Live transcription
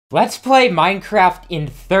Let's play Minecraft in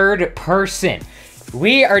third person.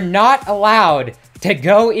 We are not allowed to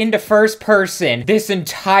go into first person this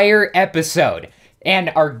entire episode. And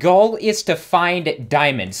our goal is to find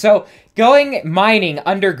diamonds. So going mining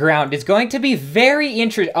underground is going to be very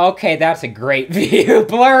interesting. Okay, that's a great view.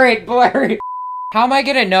 Blur it, blur it. How am I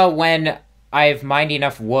gonna know when I've mined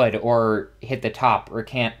enough wood or hit the top or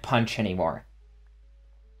can't punch anymore?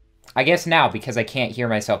 I guess now, because I can't hear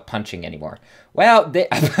myself punching anymore. Well, the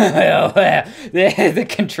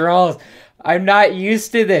controls, I'm not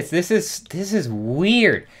used to this. This is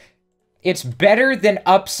weird. It's better than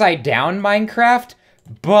upside down Minecraft,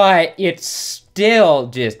 but it's still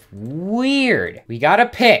just weird. We got a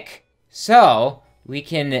pick, so we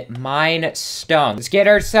can mine stone. Let's get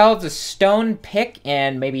ourselves a stone pick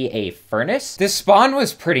and maybe a furnace. This spawn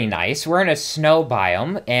was pretty nice. We're in a snow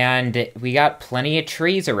biome and we got plenty of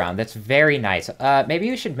trees around. That's very nice.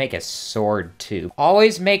 Maybe we should make a sword too.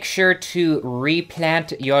 Always make sure to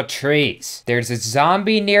replant your trees. There's a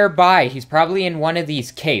zombie nearby. He's probably in one of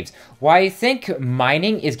these caves. Why I think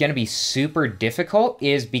mining is gonna be super difficult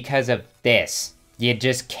is because of this. You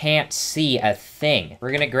just can't see a thing.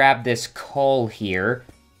 We're gonna grab this coal here,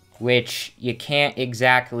 which you can't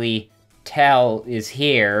exactly tell is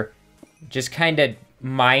here. Just kind of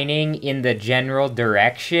mining in the general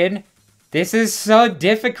direction. This is so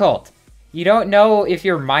difficult. You don't know if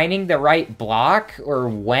you're mining the right block or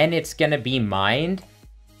when it's gonna be mined.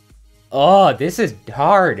 Oh, this is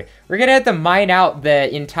hard. We're gonna have to mine out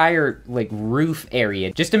the entire, like, roof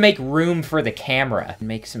area just to make room for the camera.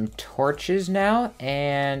 Make some torches now,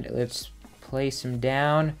 and let's place them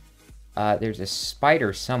down. There's a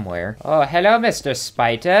spider somewhere. Oh, hello, Mr.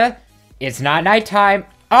 Spider. It's not nighttime.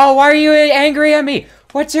 Oh, why are you angry at me?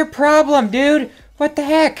 What's your problem, dude? What the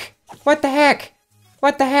heck? What the heck?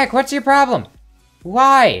 What the heck? What's your problem?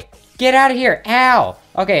 Why? Get out of here. Ow.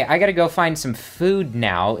 Okay, I gotta go find some food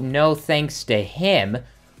now. No thanks to him.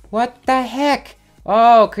 What the heck?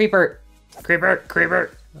 Oh, creeper. Creeper,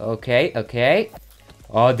 creeper. Okay, okay.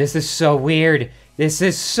 Oh, this is so weird. This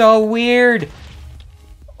is so weird.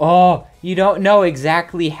 Oh, you don't know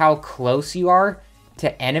exactly how close you are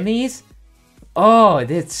to enemies? Oh,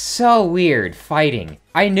 that's so weird, fighting.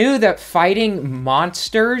 I knew that fighting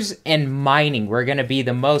monsters and mining were gonna be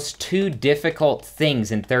the most two difficult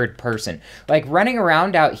things in third person. Like, running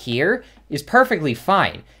around out here is perfectly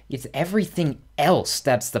fine. It's everything else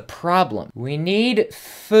that's the problem. We need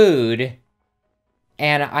food,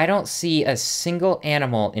 and I don't see a single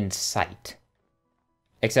animal in sight.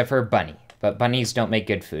 Except for a bunny, but bunnies don't make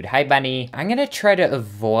good food. Hi, bunny. I'm gonna try to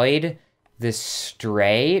avoid the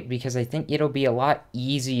stray because I think it'll be a lot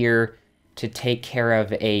easier to take care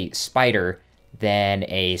of a spider than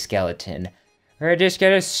a skeleton. We're just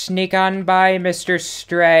gonna sneak on by, Mr.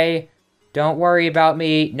 Stray. Don't worry about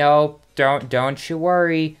me. No, don't you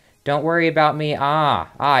worry. Don't worry about me.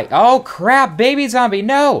 Oh crap, baby zombie,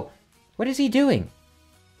 no! What is he doing?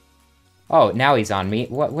 Oh, now he's on me.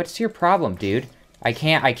 What's your problem, dude? I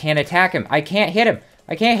can't attack him. I can't hit him.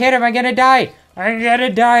 I can't hit him, I'm gonna die. I'm gonna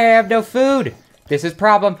die, I have no food. This is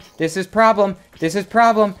problem, this is problem, this is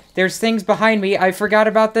problem. There's things behind me. I forgot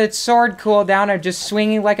about the sword cooldown. I'm just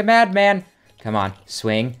swinging like a madman. Come on,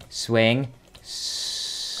 swing, swing,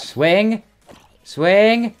 swing,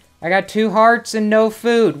 swing. I got 2 hearts and no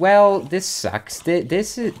food. Well, this sucks.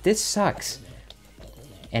 This sucks.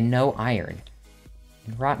 And no iron.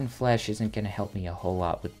 And rotten flesh isn't gonna help me a whole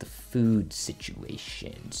lot with the food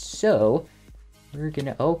situation. So, we're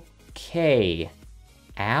gonna, okay.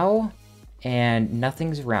 Ow. And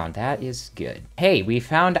nothing's around. That is good. Hey, we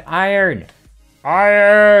found iron.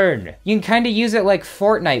 Iron! You can kind of use it like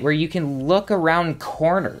Fortnite, where you can look around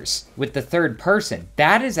corners with the third person.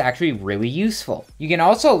 That is actually really useful. You can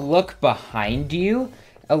also look behind you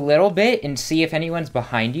a little bit and see if anyone's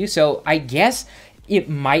behind you. So I guess it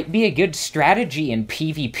might be a good strategy in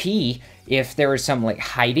PvP if there was some like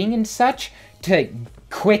hiding and such to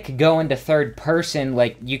quick go into third person.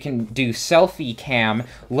 Like you can do selfie cam,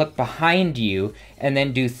 look behind you, and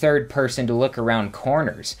then do third person to look around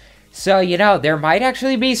corners. So, you know, there might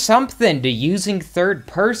actually be something to using third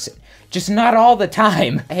person. Just not all the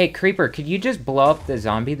time. Hey, Creeper, could you just blow up the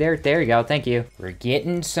zombie there? There you go, thank you. We're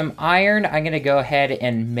getting some iron. I'm gonna go ahead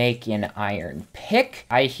and make an iron pick.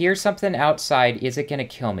 I hear something outside. Is it gonna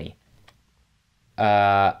kill me?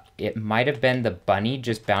 It might have been the bunny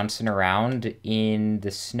just bouncing around in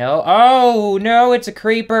the snow. Oh, no, it's a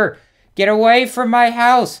creeper. Get away from my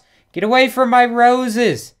house. Get away from my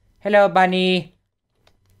roses. Hello, bunny.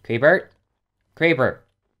 Creeper? Creeper.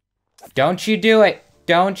 Don't you do it.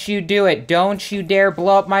 Don't you do it. Don't you dare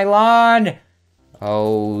blow up my lawn.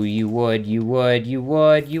 Oh, you would, you would, you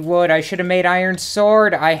would, you would. I should have made iron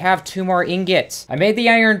sword. I have 2 more ingots. I made the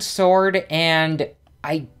iron sword, and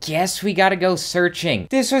I guess we gotta go searching.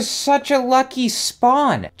 This was such a lucky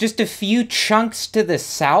spawn. Just a few chunks to the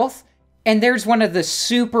south, and there's one of the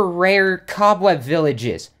super rare cobweb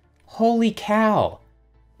villages. Holy cow.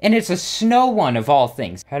 And it's a snow one of all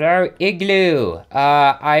things. Hello, Igloo.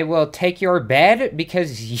 I will take your bed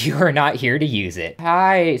because you're not here to use it.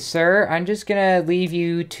 Hi, sir. I'm just gonna leave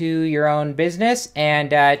you to your own business and,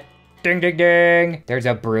 ding, ding, ding. There's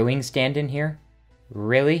a brewing stand in here?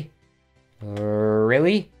 Really?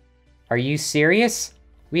 Really? Are you serious?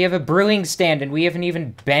 We have a brewing stand and we haven't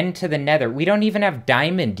even been to the nether. We don't even have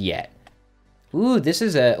diamond yet. Ooh, this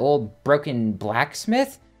is an old broken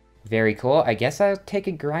blacksmith. Very cool. I guess I'll take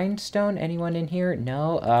a grindstone. Anyone in here?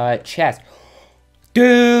 No? Chest.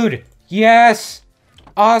 Dude! Yes!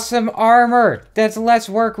 Awesome armor! That's less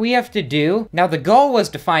work we have to do. Now, the goal was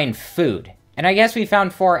to find food. And I guess we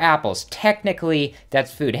found 4 apples. Technically,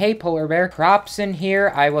 that's food. Hey, polar bear. Crops in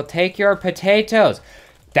here. I will take your potatoes.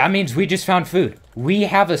 That means we just found food. We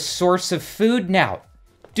have a source of food now.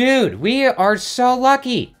 Dude, we are so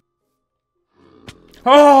lucky.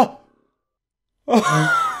 Oh!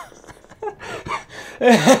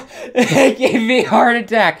 It gave me a heart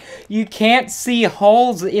attack. You can't see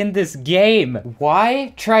holes in this game.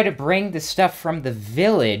 Why try to bring the stuff from the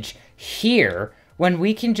village here when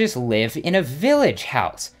we can just live in a village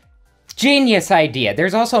house? Genius idea.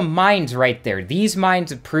 There's also mines right there. These mines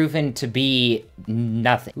have proven to be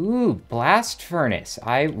nothing. Ooh, blast furnace.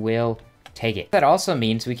 I will take it. That also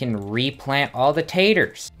means we can replant all the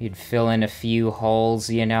taters. You'd fill in a few holes,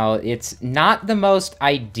 you know. It's not the most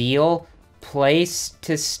ideal place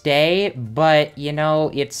to stay, but, you know,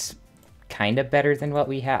 it's kind of better than what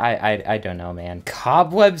we have. I don't know, man.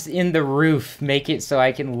 Cobwebs in the roof make it so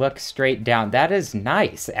I can look straight down. That is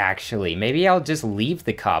nice, actually. Maybe I'll just leave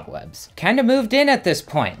the cobwebs. Kind of moved in at this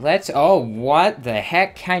point. Oh, what the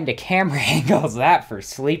heck kind of camera angle is that for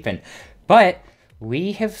sleeping? But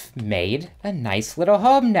we have made a nice little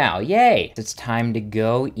home now. Yay! It's time to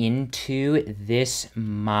go into this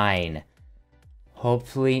mine.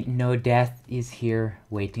 Hopefully no death is here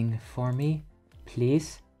waiting for me.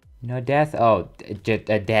 Please? No death? Oh, just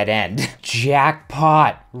a dead end.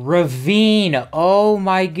 Jackpot! Ravine! Oh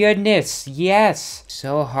my goodness, yes!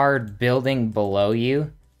 So hard building below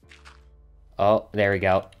you. Oh, there we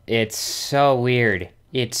go. It's so weird.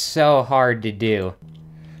 It's so hard to do.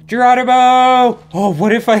 Geronimo! Oh,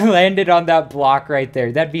 what if I landed on that block right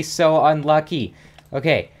there? That'd be so unlucky.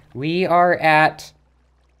 Okay, we're at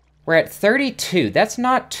 32. That's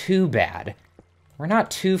not too bad. We're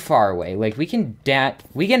not too far away. Like, we can,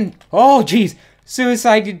 oh, geez.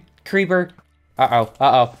 Suicide creeper. Uh-oh,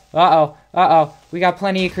 uh-oh, uh-oh, uh-oh. We got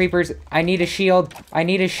plenty of creepers. I need a shield. I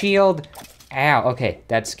need a shield. Ow, okay,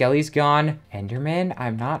 that skelly's gone. Enderman,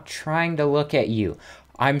 I'm not trying to look at you.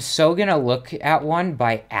 I'm so gonna look at one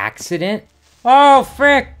by accident. Oh,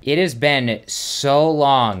 frick! It has been so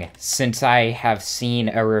long since I have seen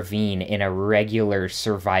a ravine in a regular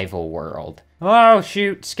survival world. Oh,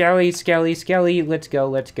 shoot. Skelly, skelly, skelly. Let's go,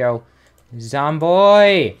 let's go.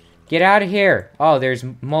 Zomboy! Get out of here. Oh, there's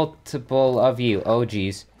multiple of you. Oh,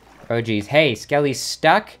 geez. Oh, geez. Hey, Skelly's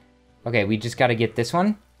stuck. Okay, we just gotta get this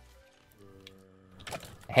one.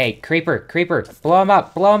 Hey, creeper, creeper. Blow him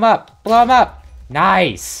up, blow him up, blow him up.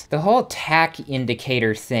 Nice! The whole tack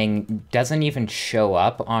indicator thing doesn't even show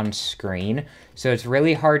up on screen, so it's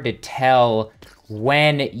really hard to tell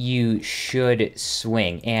when you should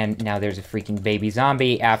swing. And now there's a freaking baby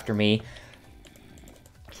zombie after me,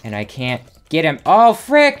 and I can't get him. Oh,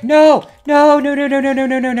 frick! No! No, no, no, no, no, no,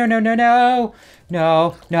 no, no, no, no, no, no!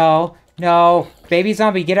 No, no, no. Baby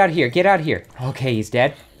zombie, get out of here, get out of here. Okay, he's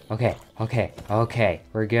dead. Okay, okay, okay.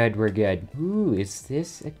 We're good, we're good. Ooh, is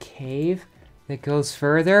this a cave that goes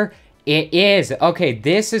further? It is. Okay,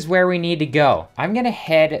 this is where we need to go. I'm gonna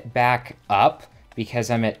head back up because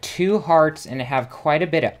I'm at 2 hearts and have quite a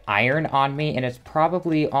bit of iron on me, and it's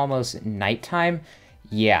probably almost nighttime.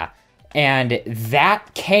 Yeah. And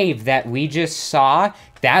that cave that we just saw,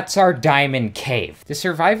 that's our diamond cave. The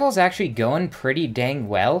survival's actually going pretty dang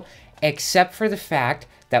well, except for the fact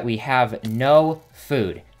that we have no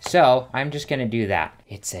food. So I'm just gonna do that.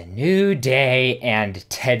 It's a new day, and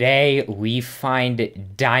today we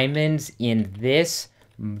find diamonds in this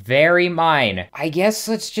very mine. I guess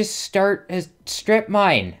let's just start a strip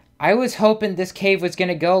mine. I was hoping this cave was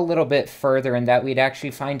gonna go a little bit further and that we'd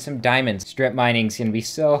actually find some diamonds. Strip mining's gonna be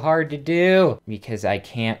so hard to do because I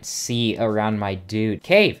can't see around my dude.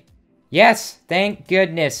 Cave. Yes, thank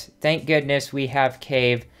goodness. Thank goodness we have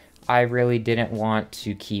cave. I really didn't want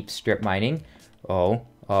to keep strip mining. Oh,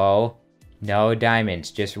 oh, no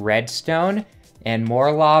diamonds, just redstone and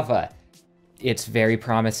more lava. It's very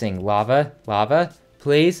promising. Lava, lava,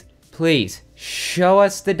 please, please, show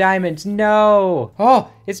us the diamonds. No!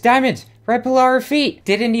 Oh, it's diamonds right below our feet.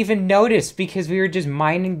 Didn't even notice because we were just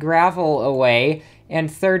mining gravel away and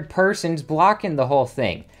third person's blocking the whole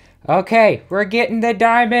thing. Okay, we're getting the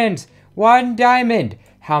diamonds. 1 diamond.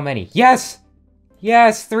 How many? Yes!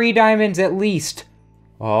 Yes, 3 diamonds at least.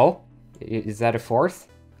 Oh, is that a 4th?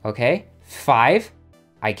 Okay, 5.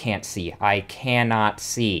 I can't see. I cannot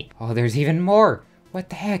see. Oh, there's even more. What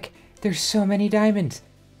the heck? There's so many diamonds.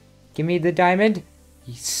 Give me the diamond.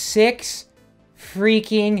 6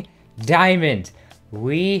 freaking diamonds.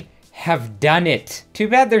 We have done it. Too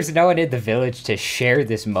bad there's no one in the village to share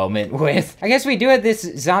this moment with. I guess we do have this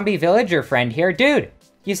zombie villager friend here. Dude,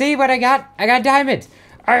 you see what I got? I got diamonds.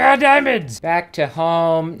 I got diamonds. Back to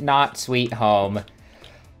home, not sweet home.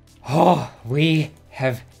 Oh, we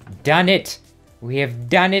have done it. We have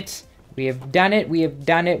done it. We have done it. We have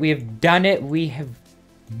done it. We have done it. We have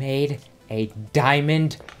made a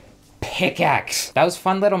diamond pickaxe. That was a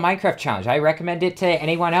fun little Minecraft challenge. I recommend it to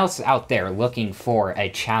anyone else out there looking for a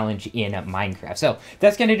challenge in Minecraft. So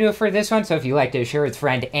that's going to do it for this one. So if you liked it, share with a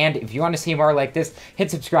friend. And if you want to see more like this, hit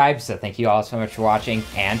subscribe. So thank you all so much for watching,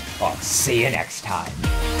 and I'll see you next time.